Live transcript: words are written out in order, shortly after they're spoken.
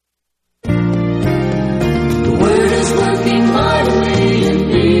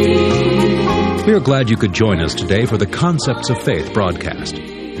We are glad you could join us today for the Concepts of Faith broadcast.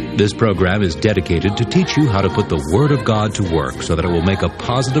 This program is dedicated to teach you how to put the Word of God to work so that it will make a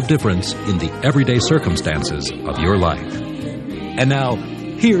positive difference in the everyday circumstances of your life. And now,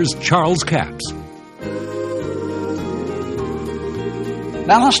 here's Charles Capps.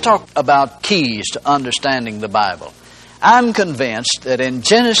 Now let's talk about keys to understanding the Bible. I'm convinced that in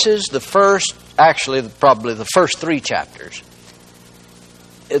Genesis, probably the first 3 chapters,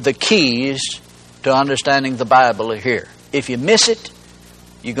 the keys to understanding the Bible are here. If you miss it,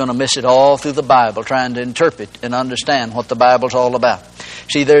 you're going to miss it all through the Bible, trying to interpret and understand what the Bible's all about.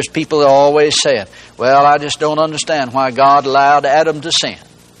 See, there's people that always say, well, I just don't understand why God allowed Adam to sin.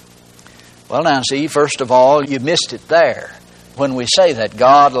 Well, now, see, first of all, you missed it there. When we say that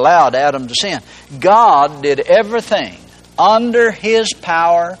God allowed Adam to sin, God did everything under His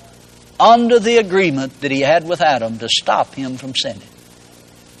power, under the agreement that He had with Adam to stop him from sinning.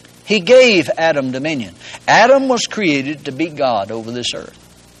 He gave Adam dominion. Adam was created to be God over this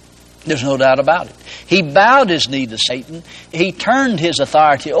earth. There's no doubt about it. He bowed his knee to Satan. He turned his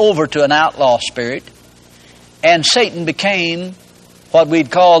authority over to an outlaw spirit. And Satan became what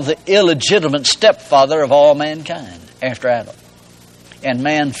we'd call the illegitimate stepfather of all mankind after Adam. And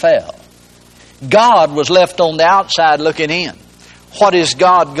man fell. God was left on the outside looking in. What is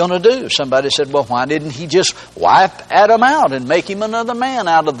God going to do? Somebody said, well, why didn't He just wipe Adam out and make him another man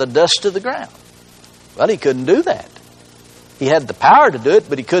out of the dust of the ground? Well, He couldn't do that. He had the power to do it,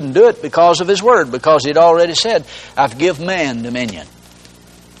 but He couldn't do it because of His Word, because He'd already said, I've given man dominion.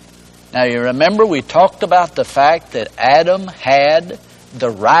 Now, you remember we talked about the fact that Adam had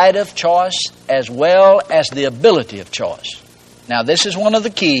the right of choice as well as the ability of choice. Now, this is one of the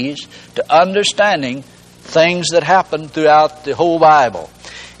keys to understanding things that happen throughout the whole Bible,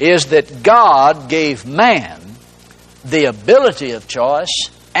 is that God gave man the ability of choice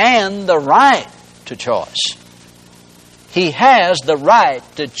and the right to choice. He has the right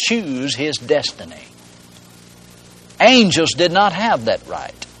to choose his destiny. Angels did not have that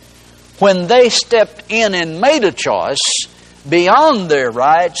right. When they stepped in and made a choice beyond their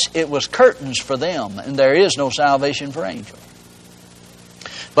rights, it was curtains for them, and there is no salvation for angels.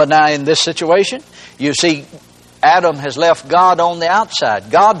 But now in this situation, you see, Adam has left God on the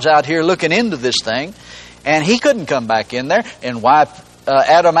outside. God's out here looking into this thing, and He couldn't come back in there and wipe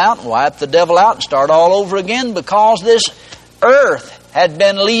Adam out and wipe the devil out and start all over again, because this earth had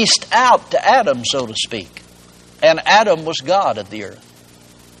been leased out to Adam, so to speak. And Adam was God of the earth.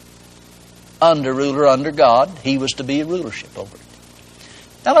 Under ruler, under God, he was to be rulership over it.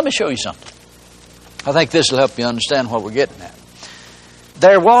 Now let me show you something. I think this will help you understand what we're getting at.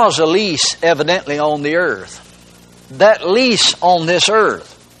 There was a lease evidently on the earth. That lease on this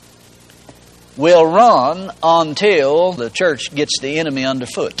earth will run until the church gets the enemy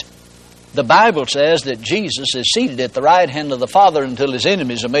underfoot. The Bible says that Jesus is seated at the right hand of the Father until His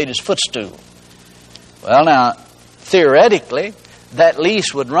enemies are made His footstool. Well, now, theoretically, that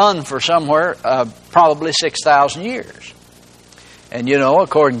lease would run for somewhere probably 6,000 years. And you know,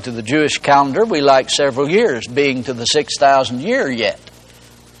 according to the Jewish calendar, we like several years being to the 6,000 year yet.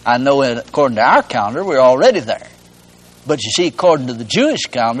 I know according to our calendar, we're already there. But you see, according to the Jewish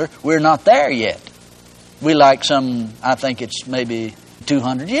calendar, we're not there yet. We like I think it's maybe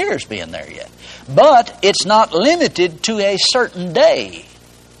 200 years being there yet. But it's not limited to a certain day.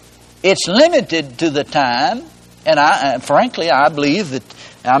 It's limited to the time, and frankly, I believe that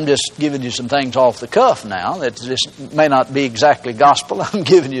I'm just giving you some things off the cuff now. That this may not be exactly gospel. I'm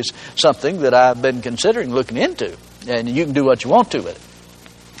giving you something that I've been considering looking into, and you can do what you want to with it.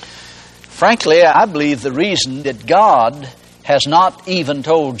 Frankly, I believe the reason that God has not even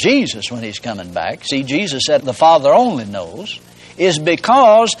told Jesus when He's coming back, see, Jesus said the Father only knows, is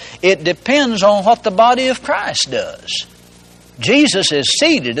because it depends on what the body of Christ does. Jesus is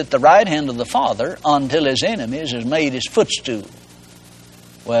seated at the right hand of the Father until His enemies has made His footstool.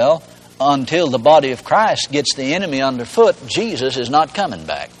 Well, until the body of Christ gets the enemy underfoot, Jesus is not coming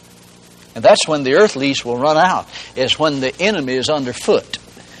back. And that's when the earth lease will run out, is when the enemy is underfoot.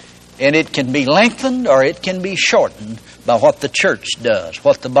 And it can be lengthened or it can be shortened by what the church does,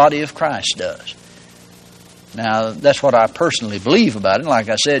 what the body of Christ does. Now, that's what I personally believe about it. Like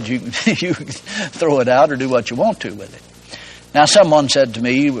I said, you can throw it out or do what you want to with it. Now, someone said to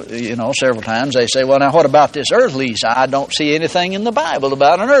me, several times, they say, well, now what about this earth lease? I don't see anything in the Bible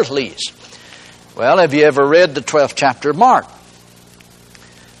about an earth lease. Well, have you ever read the 12th chapter of Mark?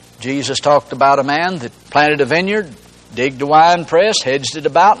 Jesus talked about a man that planted a vineyard, digged a wine press, hedged it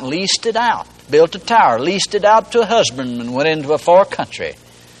about, and leased it out. Built a tower, leased it out to a husbandman, and went into a far country.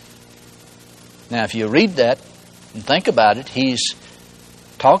 Now, if you read that and think about it, he's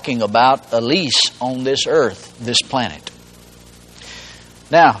talking about a lease on this earth, this planet.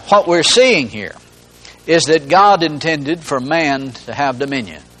 Now, what we're seeing here is that God intended for man to have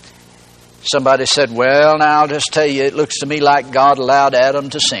dominion. Somebody said, well, now I'll just tell you, it looks to me like God allowed Adam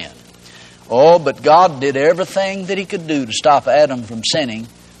to sin. Oh, but God did everything that He could do to stop Adam from sinning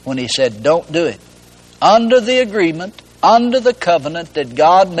when He said, don't do it. Under the agreement, under the covenant that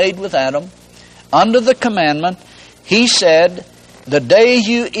God made with Adam, under the commandment, He said, the day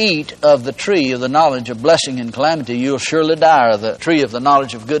you eat of the tree of the knowledge of blessing and calamity, you'll surely die, or the tree of the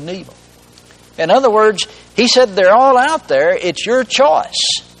knowledge of good and evil. In other words, He said they're all out there, it's your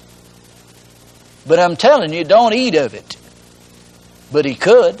choice. But I'm telling you, don't eat of it. But He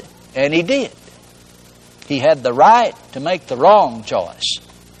could, and He did. He had the right to make the wrong choice.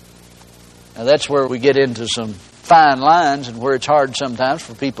 Now that's where we get into some fine lines and where it's hard sometimes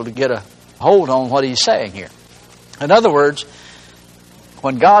for people to get a hold on what He's saying here. In other words,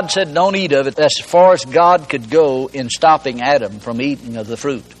 when God said don't eat of it, that's as far as God could go in stopping Adam from eating of the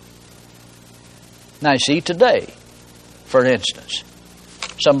fruit. Now you see, today, for instance,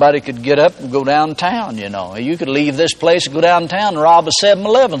 somebody could get up and go downtown, you know. You could leave this place and go downtown and rob a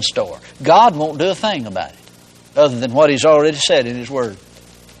 7-Eleven store. God won't do a thing about it, other than what He's already said in His Word.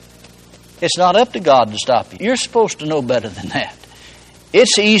 It's not up to God to stop you. You're supposed to know better than that.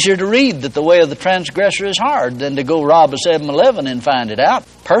 It's easier to read that the way of the transgressor is hard than to go rob a 7-Eleven and find it out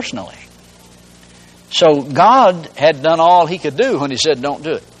personally. So God had done all He could do when He said don't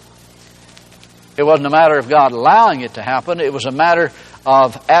do it. It wasn't a matter of God allowing it to happen. It was a matter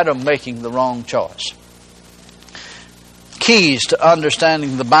of Adam making the wrong choice. Keys to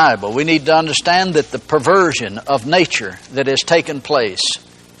understanding the Bible. We need to understand that the perversion of nature that has taken place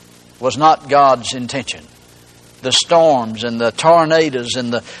was not God's intention. The storms and the tornadoes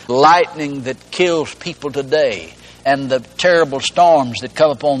and the lightning that kills people today and the terrible storms that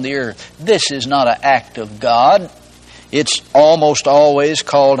come upon the earth, this is not an act of God. It's almost always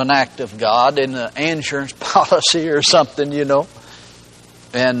called an act of God in an insurance policy or something, you know.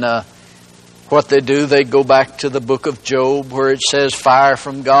 And what they do, they go back to the book of Job where it says fire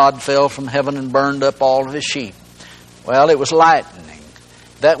from God fell from heaven and burned up all of His sheep. Well, it was lightning.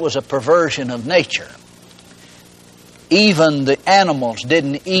 That was a perversion of nature. Even the animals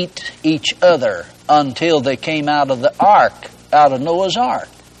didn't eat each other until they came out of the ark, out of Noah's ark.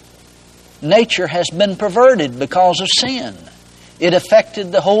 Nature has been perverted because of sin. It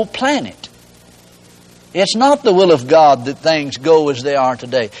affected the whole planet. It's not the will of God that things go as they are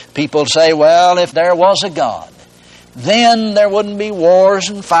today. People say, well, if there was a God, then there wouldn't be wars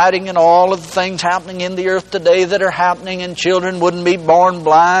and fighting and all of the things happening in the earth today that are happening, and children wouldn't be born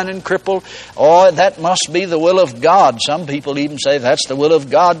blind and crippled. Oh, that must be the will of God. Some people even say that's the will of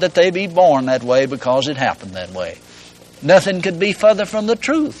God that they be born that way because it happened that way. Nothing could be further from the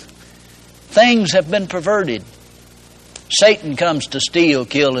truth. Things have been perverted. Satan comes to steal,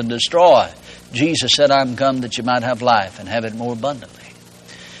 kill, and destroy. Jesus said, I'm come that you might have life and have it more abundantly.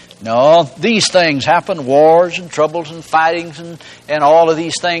 No, these things happen, wars and troubles and fightings and all of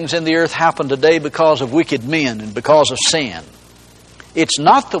these things in the earth happen today because of wicked men and because of sin. It's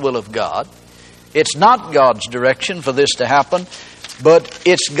not the will of God. It's not God's direction for this to happen, but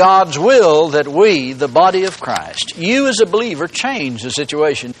it's God's will that we, the body of Christ, you as a believer, change the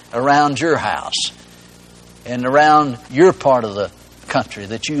situation around your house and around your part of the country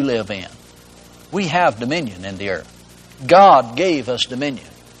that you live in. We have dominion in the earth. God gave us dominion.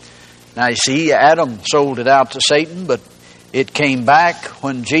 Now you see, Adam sold it out to Satan, but it came back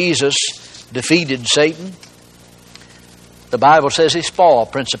when Jesus defeated Satan. The Bible says He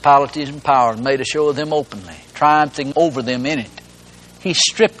spoiled principalities and powers and made a show of them openly, triumphing over them in it. He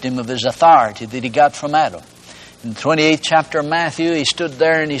stripped him of his authority that he got from Adam. In the 28th chapter of Matthew, He stood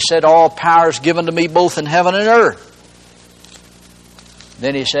there and He said, all power is given to me both in heaven and earth.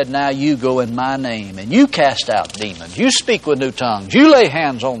 Then He said, now you go in my name and you cast out demons. You speak with new tongues. You lay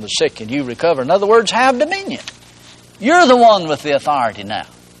hands on the sick and you recover. In other words, have dominion. You're the one with the authority now.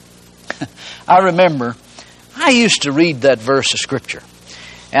 I remember I used to read that verse of Scripture.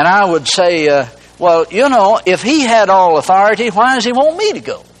 And I would say, well, you know, if He had all authority, why does He want me to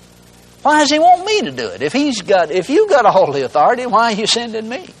go? Why does He want me to do it? If you got all the authority, why are you sending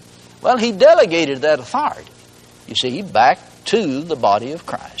me? Well, He delegated that authority, you see, back to the body of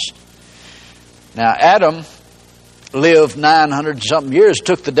Christ. Now, Adam lived 900-something years. It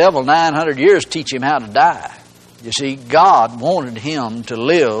took the devil 900 years to teach him how to die. You see, God wanted him to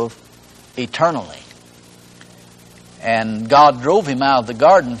live eternally. And God drove him out of the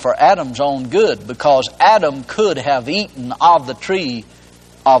garden for Adam's own good, because Adam could have eaten of the tree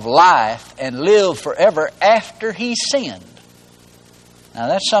of life and lived forever after he sinned. Now,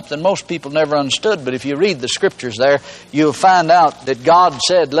 that's something most people never understood, but if you read the Scriptures there, you'll find out that God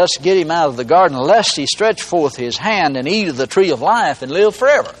said, let's get him out of the garden, lest he stretch forth his hand and eat of the tree of life and live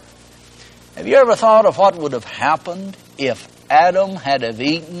forever. Have you ever thought of what would have happened if Adam had have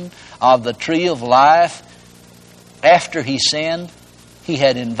eaten of the tree of life after he sinned? He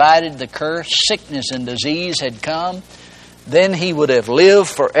had invited the curse, sickness and disease had come. Then he would have lived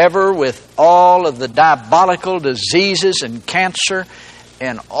forever with all of the diabolical diseases and cancer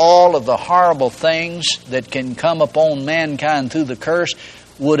and all of the horrible things that can come upon mankind through the curse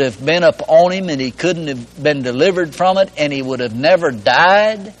would have been upon him, and he couldn't have been delivered from it, and he would have never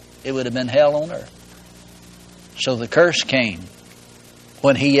died. It would have been hell on earth. So the curse came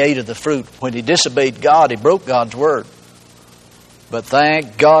when he ate of the fruit. When he disobeyed God, he broke God's word. But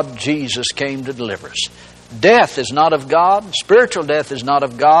thank God Jesus came to deliver us. Death is not of God. Spiritual death is not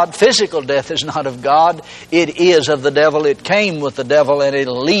of God. Physical death is not of God. It is of the devil. It came with the devil, and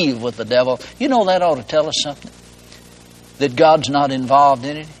it'll leave with the devil. You know, that ought to tell us something. That God's not involved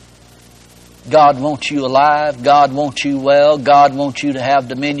in it. God wants you alive. God wants you well. God wants you to have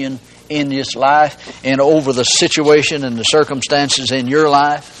dominion in this life and over the situation and the circumstances in your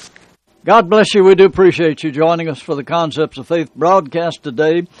life. God bless you. We do appreciate you joining us for the Concepts of Faith broadcast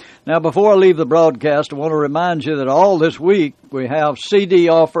today. Now, before I leave the broadcast, I want to remind you that all this week we have CD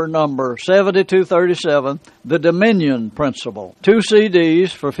offer number 7237, The Dominion Principle. 2 CDs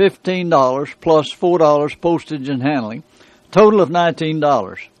for $15 plus $4 postage and handling, total of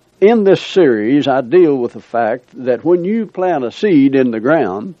 $19. In this series, I deal with the fact that when you plant a seed in the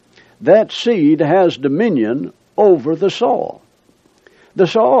ground, that seed has dominion over the soil. The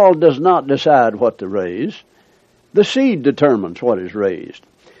soil does not decide what to raise. The seed determines what is raised.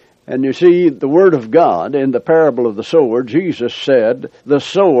 And you see, the Word of God, in the parable of the sower, Jesus said, the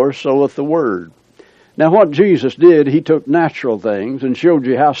sower soweth the Word. Now what Jesus did, he took natural things and showed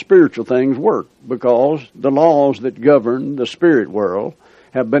you how spiritual things work, because the laws that govern the spirit world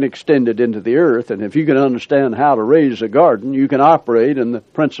have been extended into the earth, and if you can understand how to raise a garden, you can operate in the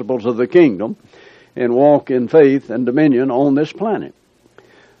principles of the kingdom and walk in faith and dominion on this planet.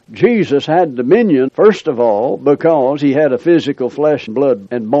 Jesus had dominion, first of all, because he had a physical flesh, blood,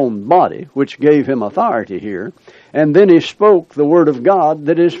 and bone body, which gave him authority here. And then he spoke the word of God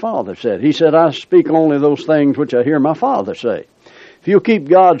that his Father said. He said, I speak only those things which I hear my Father say. If you keep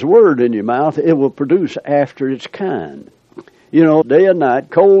God's word in your mouth, it will produce after its kind. You know, day and night,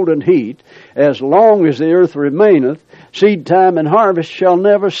 cold and heat, as long as the earth remaineth, seed time and harvest shall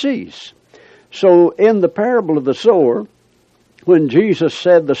never cease. So in the parable of the sower, when Jesus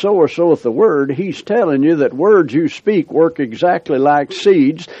said the sower soweth the word, he's telling you that words you speak work exactly like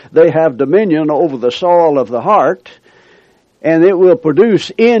seeds. They have dominion over the soil of the heart, and it will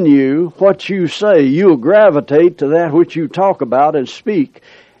produce in you what you say. You'll gravitate to that which you talk about and speak.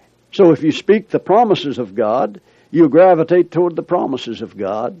 So if you speak the promises of God, you gravitate toward the promises of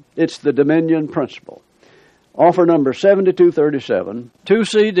God. It's the dominion principle. Offer number 7237. 2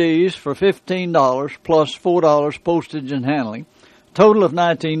 CDs for $15 plus $4 postage and handling. Total of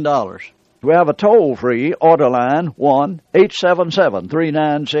 $19. We have a toll-free order line,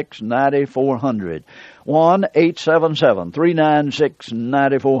 1-877-396-9400.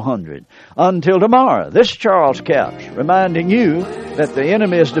 1-877-396-9400. Until tomorrow, this is Charles Capps reminding you that the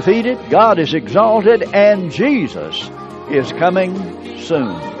enemy is defeated, God is exalted, and Jesus is coming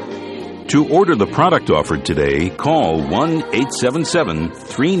soon. To order the product offered today, call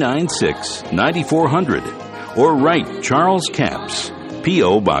 1-877-396-9400 or write Charles Capps,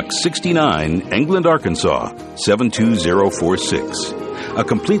 P.O. Box 69, England, Arkansas, 72046. A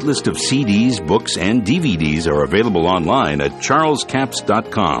complete list of CDs, books, and DVDs are available online at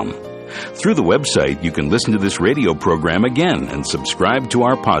charlescapps.com. Through the website, you can listen to this radio program again and subscribe to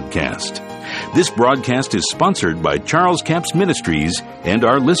our podcast. This broadcast is sponsored by Charles Capps Ministries and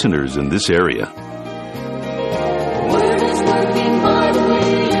our listeners in this area.